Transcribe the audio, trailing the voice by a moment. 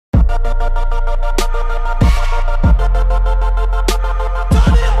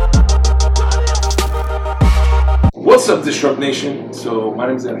What's up, Disrupt Nation? So my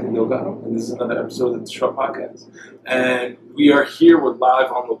name is Anthony Delgado, and this is another episode of the Disrupt Podcast. And we are here, we're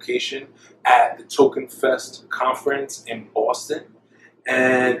live on location at the Token Fest conference in Boston.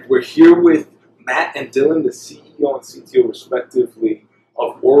 And we're here with Matt and Dylan, the CEO and CTO respectively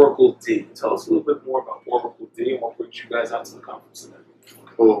of Oracle D. Tell us a little bit more about Oracle D and what brings you guys out to the conference today.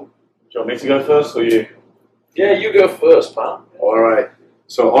 Cool. Do you want me to go first or you? Yeah, you go first, pal. Alright.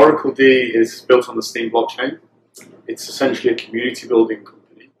 So Oracle D is built on the Steem blockchain. It's essentially a community building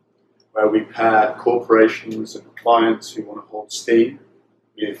company where we pair corporations and clients who want to hold Steem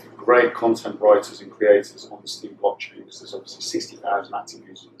with great content writers and creators on the Steem blockchain, because there's obviously 60,000 active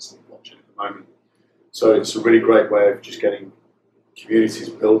users on the Steem blockchain at the moment. So it's a really great way of just getting communities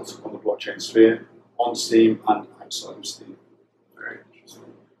built on the blockchain sphere, on Steem and outside of Steem. Very interesting.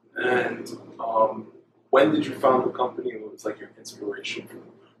 And when did you found the company? What was like your inspiration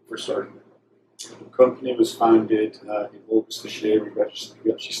for starting it? The company was founded in August this year. We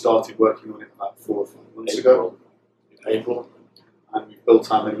actually started working on it about 4 or 5 months ago, in April. And we've built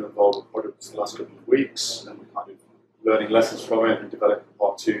our minimum viable product in the last couple of weeks, and we're kind of learning lessons from it and developing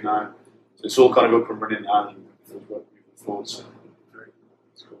part 2 now. So it's all kind of up and running now and moving forward.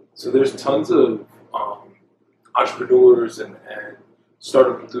 So there's tons of entrepreneurs and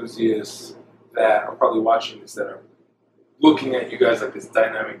startup enthusiasts that are probably watching this that are looking at you guys like this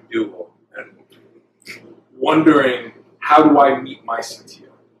dynamic duo and wondering, how do I meet my CTO,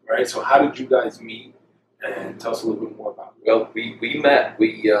 right? So how did you guys meet? And tell us a little bit more about it. Well, we met.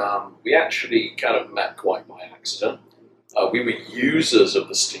 We actually kind of met quite by accident. We were users of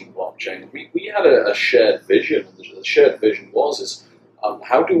the Steem blockchain. We had a shared vision. The shared vision was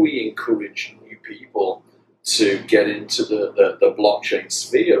how do we encourage new people to get into the blockchain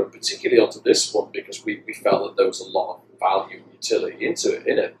sphere, and particularly onto this one, because we felt that there was a lot of value and utility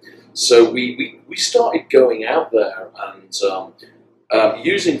in it. So we started going out there and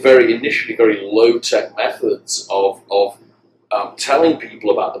using initially very low tech methods of telling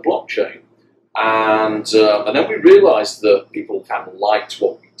people about the blockchain, and then we realised that people kind of liked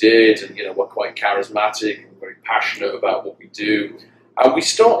what we did, and we're quite charismatic and very passionate about what we do. And we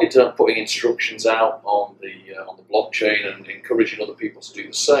started putting instructions out on the blockchain and encouraging other people to do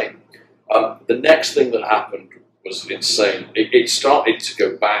the same. The next thing that happened was insane. It started to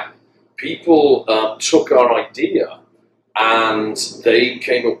go back. People took our idea and they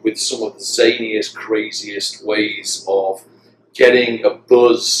came up with some of the zaniest, craziest ways of getting a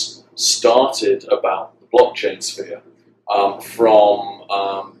buzz started about the blockchain sphere.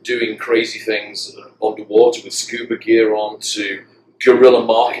 From doing crazy things underwater with scuba gear on to guerrilla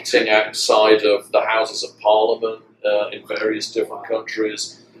marketing outside of the Houses of Parliament in various different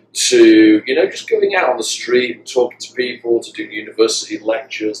countries, to just going out on the street and talking to people, to do university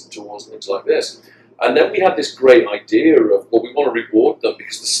lectures and tours and things like this. And then we had this great idea of, well, we want to reward them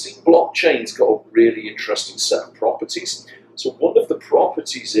because the Steem blockchain's got a really interesting set of properties. So one of the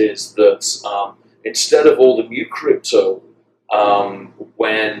properties is that instead of all the new crypto,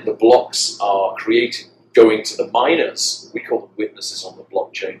 when the blocks are created going to the miners, we call them witnesses on the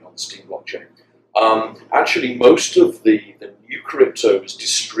blockchain, on the Steem blockchain. Actually, most of the new crypto is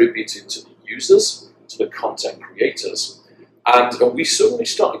distributed to the users, to the content creators. And we suddenly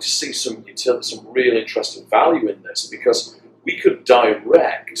started to see some real interesting value in this, because we could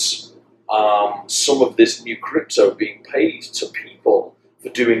direct some of this new crypto being paid to people for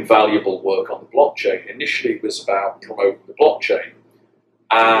doing valuable work on the blockchain. Initially, it was about promoting the blockchain.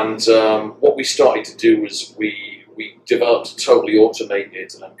 And what we started to do was we developed a totally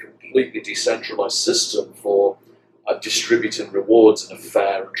automated and completely decentralized system for distributing rewards in a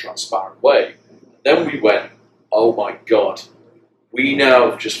fair and transparent way. Then we went, oh my God, we now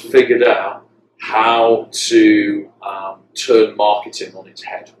have just figured out how to turn marketing on its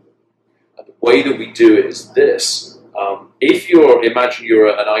head. And the way that we do it is this. Imagine you're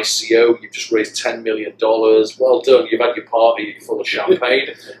an ICO, you've just raised $10 million, well done, you've had your party full of champagne,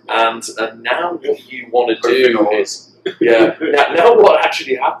 and now what you want to do is, now what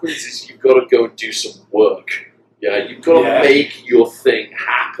actually happens is you've got to go and do some work. Yeah, you've got to make your thing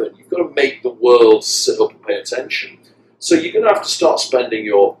happen. You've got to make the world sit up and pay attention. So you're going to have to start spending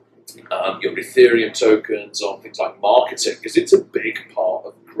your Ethereum tokens on things like marketing, because it's a big part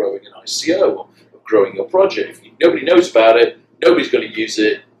of growing an ICO, of growing your project. If nobody knows about it, nobody's going to use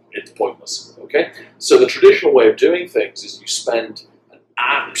it, it's pointless. Okay? So the traditional way of doing things is you spend an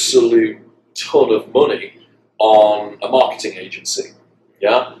absolute ton of money on a marketing agency.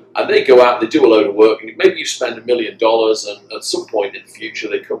 Yeah, and they go out and they do a load of work, and maybe you spend $1 million, and at some point in the future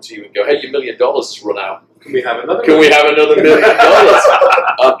they come to you and go, "Hey, your $1 million has run out. Can we have another? Can we have another $1 million?"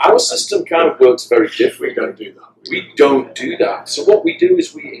 Our system kind of works very differently. We don't do that. We don't do that. So what we do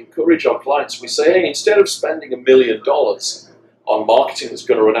is we encourage our clients. We say, "Hey, instead of spending $1 million on marketing that's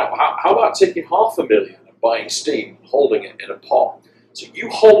going to run out, how about taking $500,000 and buying Steam, holding it in a pot? So you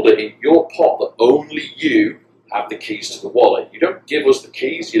hold it in your pot that only you have the keys to the wallet. You don't give us the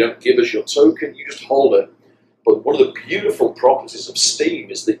keys, you don't give us your token, you just hold it." But one of the beautiful properties of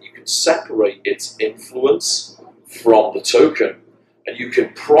Steam is that you can separate its influence from the token, and you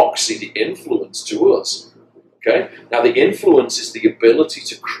can proxy the influence to us. Okay? Now the influence is the ability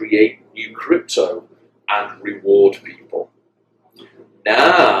to create new crypto and reward people.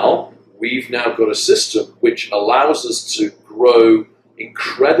 Now, we've now got a system which allows us to grow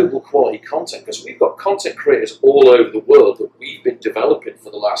incredible quality content, because we've got content creators all over the world that we've been developing for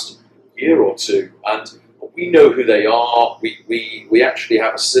the last year or two, and we know who they are. We actually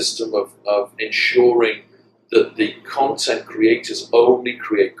have a system of ensuring that the content creators only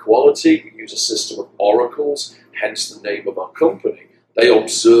create quality. We use a system of oracles, hence the name of our company. They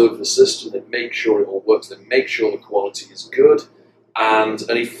observe the system, they make sure it all works, they make sure the quality is good, and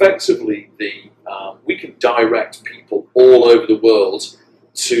effectively we can direct people all over the world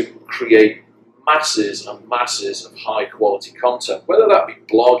to create masses and masses of high quality content, whether that be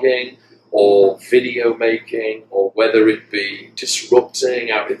blogging or video making, or whether it be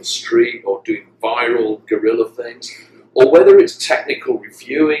disrupting out in the street or doing viral guerrilla things, or whether it's technical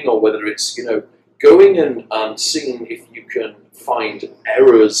reviewing, or whether it's going and seeing if you can find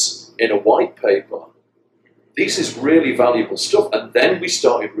errors in a white paper. This is really valuable stuff. And then we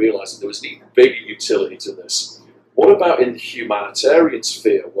started realizing there was an even bigger utility to this. What about in the humanitarian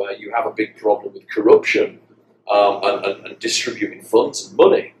sphere, where you have a big problem with corruption and distributing funds and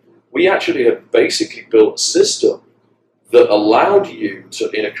money? We actually have basically built a system that allowed you to,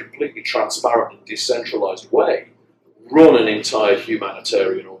 in a completely transparent and decentralized way, run an entire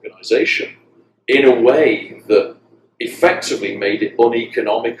humanitarian organization in a way that effectively made it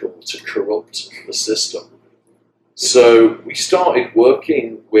uneconomical to corrupt the system. So we started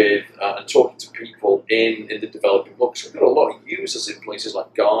working with and talking to people in the developing world, because we've got a lot of users in places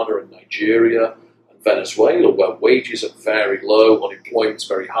like Ghana and Nigeria and Venezuela, where wages are very low, unemployment's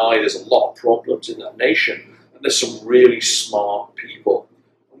very high, there's a lot of problems in that nation, and there's some really smart people.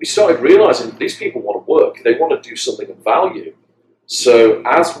 And we started realizing these people want to work, they want to do something of value. So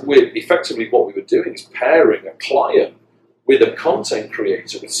effectively what we were doing is pairing a client with a content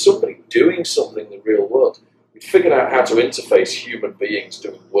creator, with somebody doing something in the real world. We figured out how to interface human beings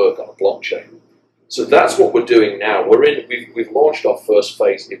doing work on a blockchain. So that's what we're doing now. We've launched our first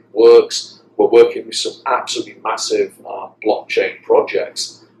phase. It works. We're working with some absolutely massive blockchain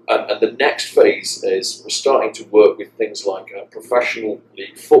projects. And the next phase is we're starting to work with things like professional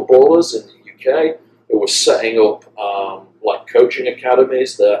league footballers in the UK, who are setting up like coaching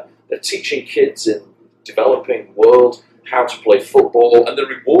academies. They're teaching kids in the developing world how to play football, and they're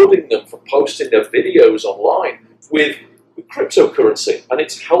rewarding them for posting their videos online with cryptocurrency, and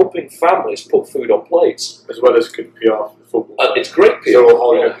it's helping families put food on plates. As well as good PR for the football. It's great PR. They're all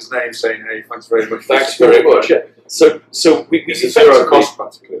holding up his name saying, "Hey, thanks very much." Thanks very much. Yeah. So we it's a zero cost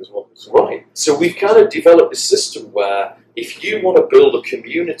practically as well. Right. So we've kind of developed this system where if you want to build a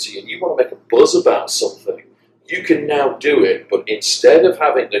community and you want to make a buzz about something, you can now do it, but instead of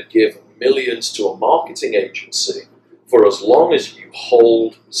having to give millions to a marketing agency, for as long as you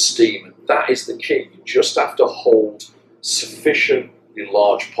hold Steam, and that is the key, you just have to hold sufficiently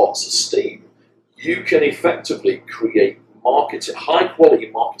large pots of Steam, you can effectively create high quality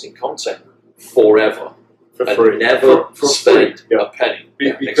marketing content forever. For and free. never For spend free, yeah. a penny.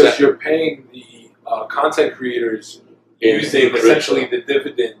 Because Exactly. you're paying the content creators In using crypto. essentially the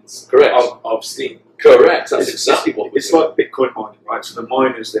dividends Correct. of Steam. Correct. That's exactly what we're It's doing. like Bitcoin mining, right? So the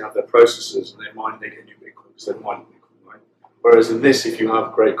miners, they have their processors, and they get new Bitcoin because they're mining Bitcoin, right? Whereas in this, if you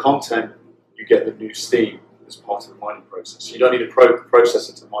have great content, you get the new Steam as part of the mining process. So you don't need a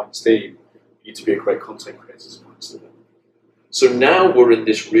processor to mine Steam. You need to be a great content creator to mine Steam. So now we're in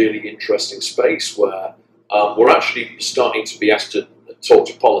this really interesting space where we're actually starting to be asked to talk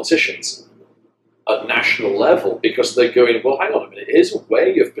to politicians at national level, because they're going, well, hang on a minute, here's a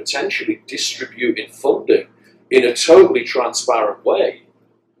way of potentially distributing funding in a totally transparent way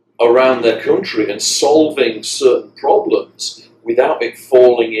around their country and solving certain problems without it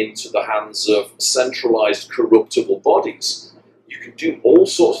falling into the hands of centralized corruptible bodies. You can do all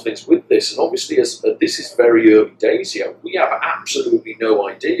sorts of things with this, and obviously as this is very early days here, we have absolutely no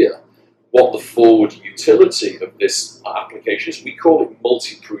idea what the forward utility of this application is. We call it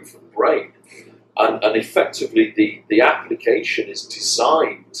multi-proof of brain. And effectively, the application is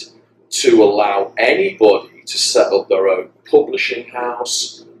designed to allow anybody to set up their own publishing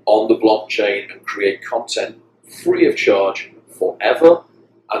house on the blockchain and create content free of charge forever,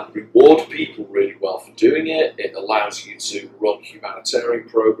 and reward people really well for doing it. It allows you to run humanitarian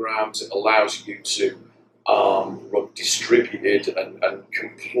programs. It allows you to run distributed and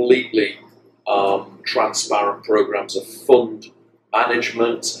completely transparent programs of fund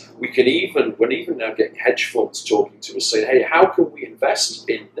management. We're even now getting hedge funds talking to us saying, hey, how can we invest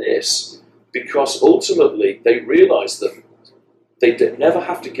in this? Because ultimately they realize that they never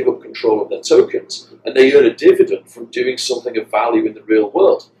have to give up control of their tokens, and they earn a dividend from doing something of value in the real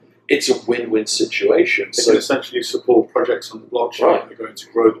world. It's a win-win situation. They can essentially support projects on the blockchain Right. that are going to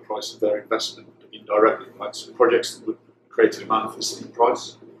grow the price of their investment indirectly. Right? So projects that would create a demand for the Steam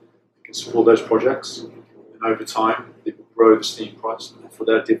price, you can support those projects, and over time they will grow the Steam price, and therefore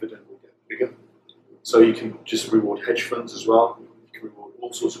their dividend will get bigger. So you can just reward hedge funds as well. You can reward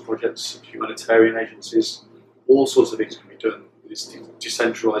all sorts of projects, humanitarian agencies, all sorts of things can be done with this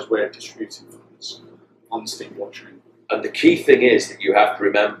decentralized way of distributing funds on the Steam blockchain. And the key thing is that you have to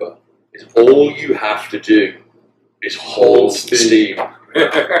remember is all you have to do is hold Steam.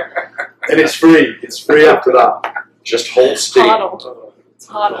 And it's free. It's free after that. Just hold Steam. Hodl. It's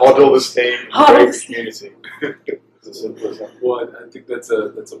hodl. Hodl the Steam, Hodl create the the Steam. community. It's as simple as that. Well, I think that's a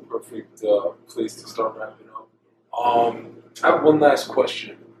perfect place to start wrapping up. I have one last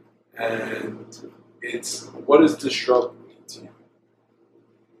question, and it's, what does disrupt mean to you?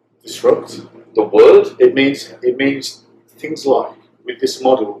 Disrupt. The word? It means things like, with this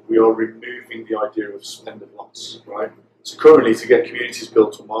model, we are removing the idea of spend and loss, right? So currently, to get communities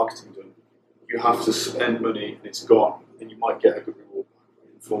built or marketing done, you have to spend money and it's gone, and you might get a good reward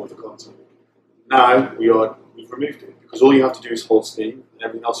in the form of the content. Now we've removed it because all you have to do is hold Steam, and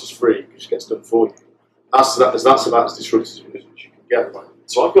everything else is free. It just gets done for you. That's about as disruptive as you can get, right?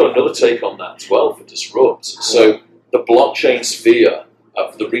 So I've got another take on that as well for disrupt. So the blockchain sphere,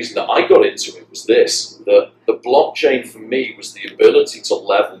 the reason that I got into it was this: that the blockchain for me was the ability to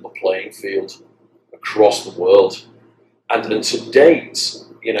level the playing field across the world. And to date,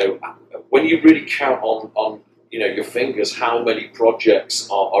 when you really count on your fingers how many projects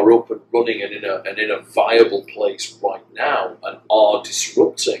are up and running and in a viable place right now and are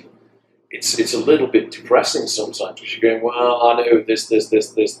disrupting, it's a little bit depressing sometimes because you're going, well, I know this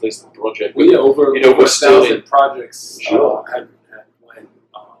project. Well, yeah, over we're still 1,000 projects Sure. had went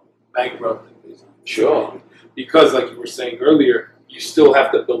bankrupt. Sure. Because, like you were saying earlier, you still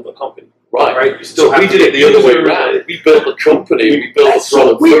have to build a company. Right. You still So have we to did it the other way user- around. We built a company. We built That's a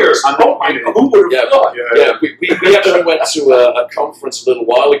product so weird. first. Oh my God, who would have Yeah. thought? Yeah, we actually went to a conference a little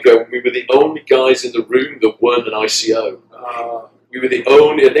while ago, and we were the only guys in the room that weren't an ICO. We were the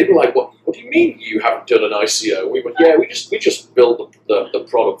only, and they were like, "What do you mean you haven't done an ICO?" We went, "Yeah, we just built the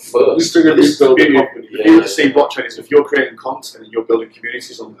product We first." figured we This is build the a beauty company. the beauty of the Steam blockchain is if you're creating content and you're building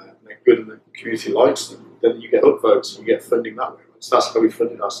communities on there, and they're good and the community likes them, then you get upvotes and you get funding that way. So that's how we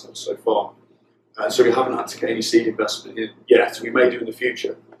funded ourselves so far. So we haven't had to get any seed investment in yet. We may do in the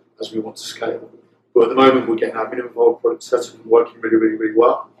future as we want to scale. But at the moment, we're getting our minimum viable product set up and working really, really, really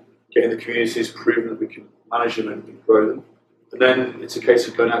well. Getting the communities proven that we can manage them and grow them. And then it's a case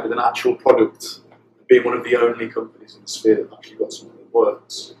of going out with an actual product and being one of the only companies in the sphere that actually got something that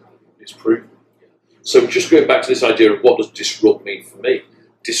works. It's proven. So just going back to this idea of what does disrupt mean for me,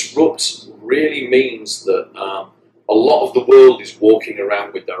 disrupt really means that a lot of the world is walking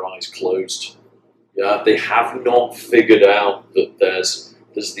around with their eyes closed. Yeah, they have not figured out that there's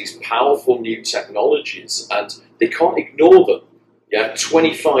these powerful new technologies and they can't ignore them. Yeah,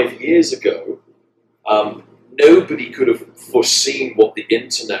 25 years ago, nobody could have foreseen what the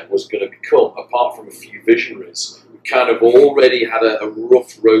internet was going to become, apart from a few visionaries. We kind of already had a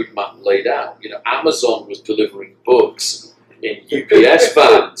rough roadmap laid out. Amazon was delivering books in UPS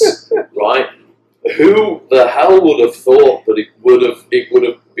vans, right? Who the hell would have thought that it would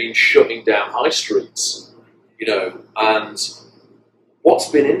have been shutting down high streets? And what's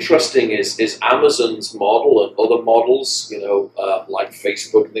been interesting is Amazon's model and other models, like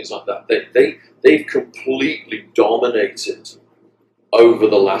Facebook and things like that. They've completely dominated over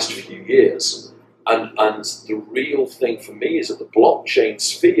the last few years. And the real thing for me is that the blockchain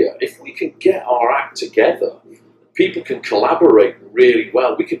sphere, if we can get our act together, people can collaborate really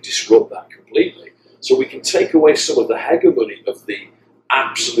well. We can disrupt that completely. So we can take away some of the hegemony of the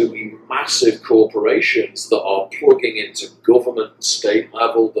absolutely massive corporations that are plugging into government and state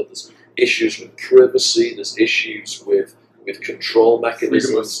level, that there's issues with privacy, there's issues with with control mechanisms,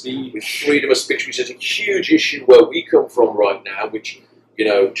 Freedom of speech. with freedom of speech, which is a huge issue where we come from right now, which,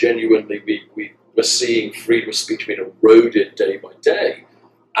 genuinely we're seeing freedom of speech being eroded day by day.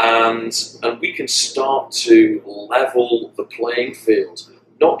 And we can start to level the playing field,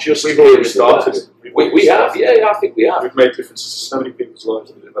 not just We've here already in the started West. it. We have, I think we have. We've made differences to so many people's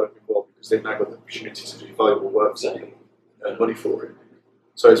lives in the developing world because they've now got the opportunity to do valuable work and earn money for it.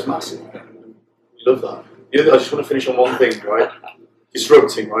 So it's massive. We love that. I just want to finish on one thing, right?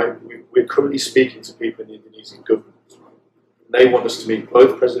 Disrupting, right? We're currently speaking to people in the Indonesian government, right? They want us to meet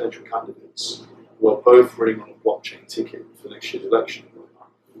both presidential candidates who are both running on a blockchain ticket for next year's election.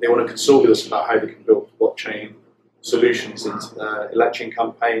 They want to consult with us about how they can build blockchain solutions into their election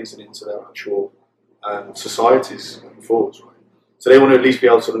campaigns and into their actual societies going forward, right? So they want to at least be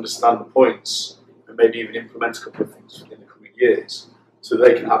able to understand the points and maybe even implement a couple of things in the coming years so that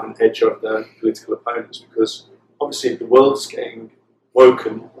they can have an edge over their political opponents, because obviously the world's getting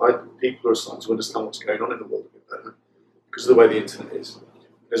woken, right? People are starting to understand what's going on in the world a bit better because of the way the internet is.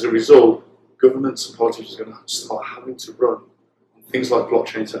 As a result, governments and politicians are going to start having to run on things like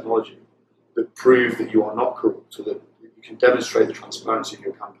blockchain technology that prove that you are not corrupt, or that you can demonstrate the transparency of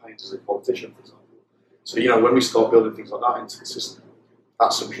your campaigns as a politician, for example. So, when we start building things like that into the system,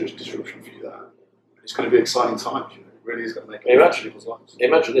 that's some disruption for you there. It's going to be exciting times, It really is going to make a difference in people's lives.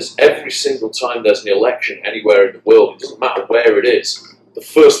 Imagine this, every single time there's an election anywhere in the world, it doesn't matter where it is, the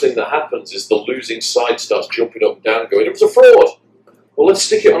first thing that happens is the losing side starts jumping up and down going, it was a fraud. Well, let's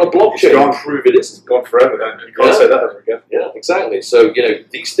stick it on a blockchain and prove it isn't. It's gone forever then. You can't say that ever again. Yeah, exactly. So,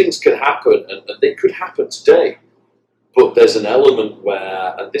 these things can happen, and they could happen today. But there's an element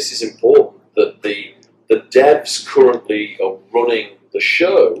where, and this is important, that the devs currently are running the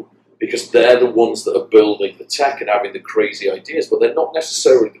show because they're the ones that are building the tech and having the crazy ideas, but they're not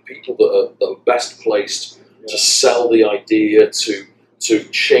necessarily the people that are best placed to sell the idea, to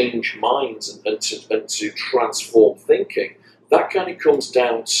change minds and to transform thinking. That kind of comes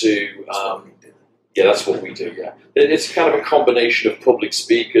down to, that's what we do, yeah. It's kind of a combination of public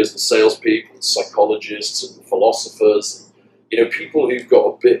speakers and salespeople and psychologists and philosophers, people who've got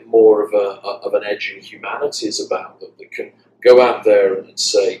a bit more of an edge in humanities about them, that can go out there and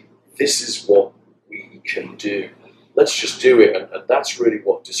say, this is what we can do. Let's just do it. And that's really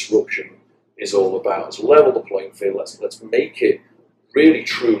what disruption is all about. Let's level the playing field. Let's make it really,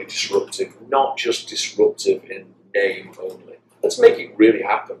 truly disruptive, not just disruptive in name only. Let's make it really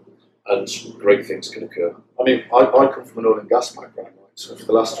happen, and great things can occur. I mean, I come from an oil and gas background, right? So for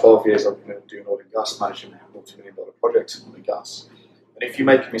the last 12 years, I've been doing oil and gas management, multi-million-dollar projects in oil and gas. And if you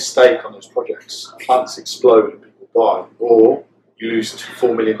make a mistake on those projects, plants explode and people die, or you lose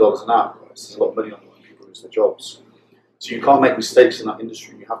 $4 million an hour, right? So there's a lot of money on it when people lose their jobs. So you can't make mistakes in that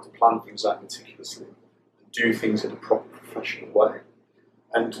industry. You have to plan things out meticulously and do things in a proper professional way.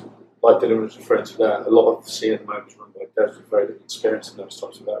 And like Dylan was referring to there, a lot of the scene at the moment is run by devs with very little experience in those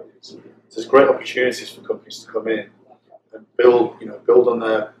types of areas. So there's great opportunities for companies to come in and build on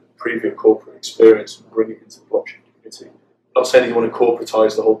their previous corporate experience and bring it into the blockchain community. I'm not saying you want to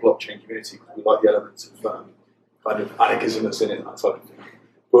corporatize the whole blockchain community, because we like the elements of kind of anarchism that's in it and that type of thing.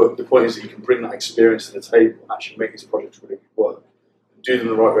 But the point is that you can bring that experience to the table and actually make these projects really work. Do them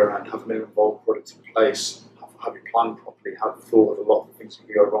the right way around, have minimum viable products in place, have it planned properly, have thought of a lot of things that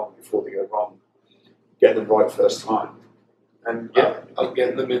can go wrong before they go wrong, get them right first time. And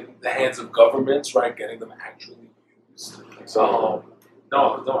getting them in the hands of governments, right? Getting them actually used. Exactly.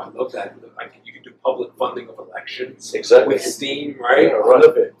 No, I love that. Like, you can do public funding of elections. Exactly. With Steam, right? I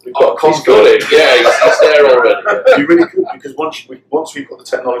love it. We've got He's got it. Yeah, he's there already. You really could, because once we've got the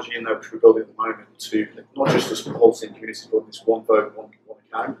technology in there, which we're building at the moment, to not just us whole team communities, but this one vote, one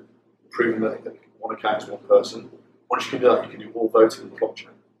account, proving that one account is one person. Once you can do that, you can do all voting on the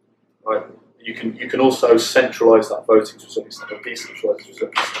blockchain, right? You can also centralize that voting to a certain extent, or decentralize it to a certain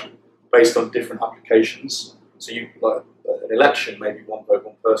extent, based on different applications. So an election may be one vote,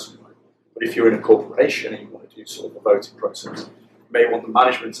 one person, right? But if you're in a corporation and you want to do sort of a voting process, you may want the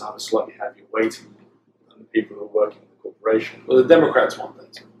management to have a slightly heavier weighting than the people who are working in the corporation. Well, the Democrats want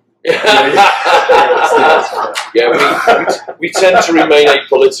that too. We tend to remain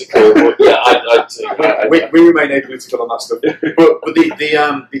apolitical, but yeah, we remain apolitical on that stuff. But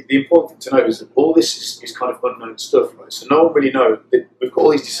the important thing to know is that all this is kind of unknown stuff, right? So no one really knows. We've got all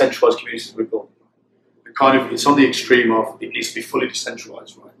these decentralized communities we've built. It's on the extreme of it needs to be fully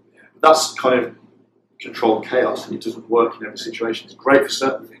decentralized, right? But that's kind of controlled chaos, and it doesn't work in every situation. It's great for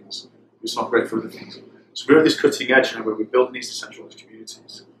certain things, but it's not great for other things. So we're at this cutting edge now where we're building these decentralized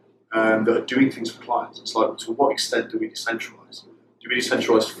communities that are doing things for clients. It's like, to what extent do we decentralize? Do we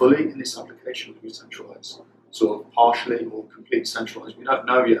decentralize fully in this application, or do we decentralize sort of partially or completely centralized. We don't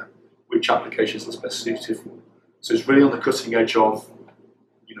know yet which applications it's best suited for. So it's really on the cutting edge of,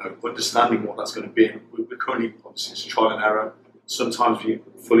 understanding what that's going to be. We're currently, obviously, it's trial and error. Sometimes we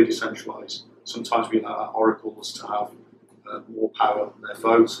fully decentralize. Sometimes we allow our oracles to have more power on their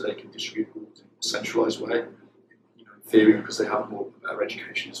phones so they can distribute rules in a centralized way. In theory, because they have more better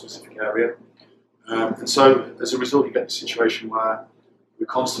education in a specific area. And so, as a result, you get the situation where we're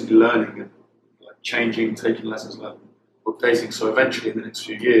constantly learning and changing, taking lessons learned, updating. So eventually, in the next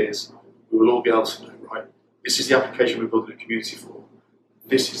few years, we will all be able to know, right? This is the application we're building a community for.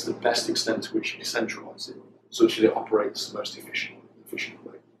 This is the best extent to which you decentralize it, such that it operates the most efficiently,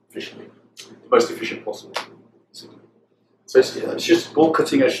 the most efficient possible. So it's just all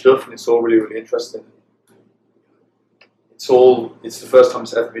cutting edge stuff, and it's all really, really interesting. It's the first time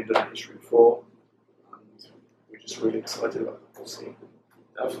it's ever been done in history before, and we're just really excited about it. We'll see.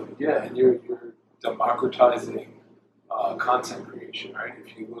 Definitely, yeah, and you're democratizing content creation, right?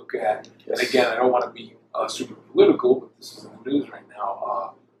 If you look at, and again, I don't want to be super political, but this is in the news right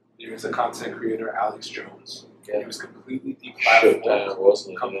now. There's a content creator, Alex Jones. Yeah. He was completely Shut down, deplatformed,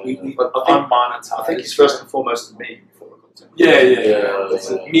 wasn't it? completely But I think unmonetized. I think he's first and foremost a meme before a content. Yeah. Yeah. It's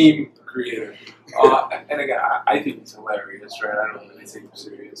a meme creator. And again, I think it's hilarious, right? I don't really take him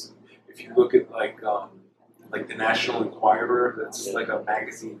serious. If you look at like the National Enquirer, that's like a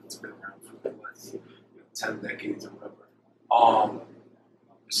magazine that's been around for the last 10 decades or whatever.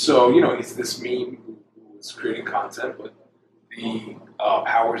 So he's this meme who was creating content, but the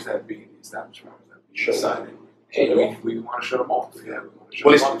powers that be, the established powers that be, decided, hey, we want to shut them off. Yeah,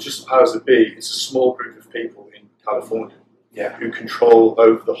 Well, it's not just the powers that be. It's a small group of people in California who control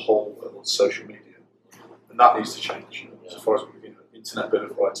over the whole of social media, and that needs to change. As far as Internet Bill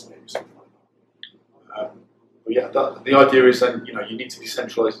of Rights, maybe something like that. But yeah, the idea is then you need to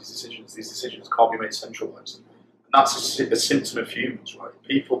decentralize these decisions. These decisions can't be made centralized, and that's a symptom of humans, right?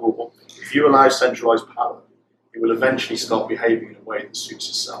 People will, if you allow centralized power, it will eventually start behaving in a way that suits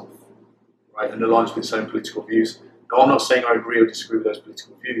itself, right, and aligns with its own political views. Now, I'm not saying I agree or disagree with those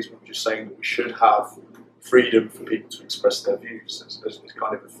political views, but I'm just saying that we should have freedom for people to express their views as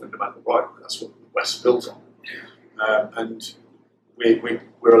kind of a fundamental right. That's what the West built on. And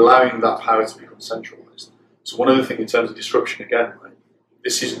we're allowing that power to become centralised. So one other thing in terms of disruption, again, right,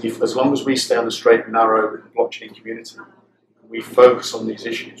 this is as long as we stay on the straight and narrow in the blockchain community, we focus on these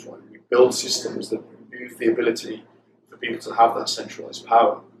issues, right? We build systems that remove the ability for people to have that centralised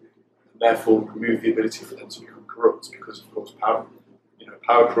power, and therefore remove the ability for them to become corrupt, because of course power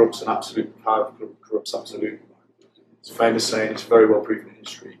corrupts, and absolute power corrupts absolutely. It's a famous saying, it's very well proven in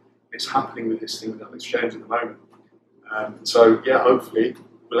history. It's happening with this thing with Alex Jones at the moment. So yeah, hopefully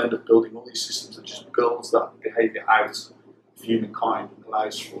we'll end up building all these systems that just builds that behaviour out of humankind and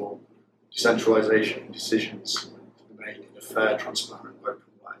allows for decentralisation and decisions to be made in a fair, transparent, open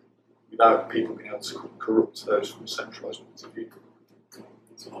way, without people being able to corrupt those from a centralised point of view.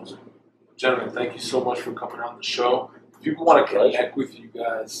 That's awesome. Gentlemen, thank you so much for coming on the show. If people want to connect with you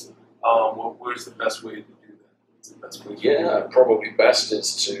guys, where's the best way to do that? What's the best way to do that? Probably best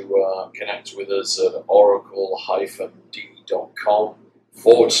is to connect with us at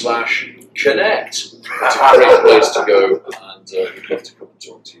oracle-d.com/connect. It's a great place to go, and we'd love to come and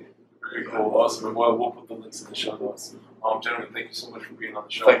talk to you. Very cool, awesome. And we'll put the links in the show notes. Gentlemen, thank you so much for being on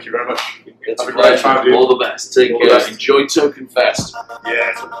the show. Thank you very much. It's Have a a great pleasure. time, dude. All the best. Take All the care. best. Enjoy Token Fest. Yeah,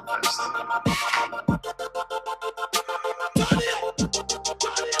 it's all the best.